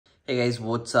Hey guys,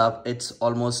 what's up? It's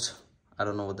almost, I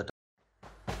don't know what the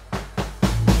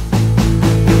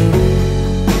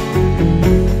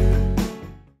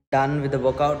done with the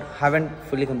workout. Haven't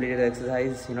fully completed the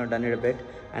exercise, done it a bit,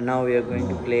 and now we are going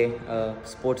to play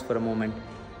sports for a moment,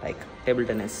 like table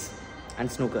tennis and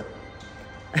snooker.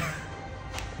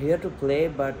 Here to play,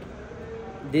 but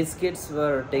these kids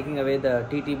were taking away the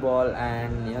TT ball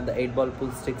and the 8-ball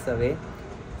pool sticks away,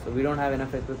 so we don't have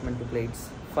enough equipment to play. It's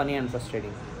funny and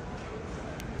frustrating.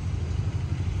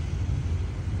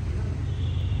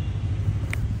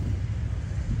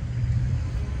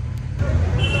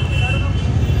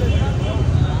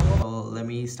 Let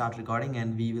me start recording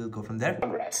and we will go from there.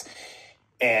 Congress.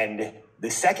 And the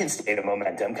second state of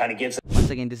momentum kind of gives. Once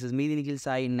again, this is me, Nikhil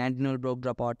Sai, 19-year-old broke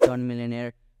dropout turned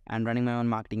millionaire and running my own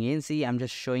marketing agency. I'm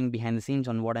just showing behind the scenes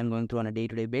on what I'm going through on a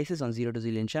day-to-day basis on Zero to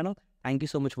Zillion channel. Thank you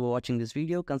so much for watching this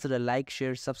video. Consider like,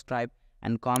 share, subscribe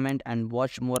and comment and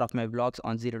watch more of my vlogs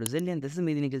on Zero to Zillion. This is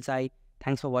me, Nikhil Sai.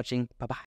 Thanks for watching. Bye-bye.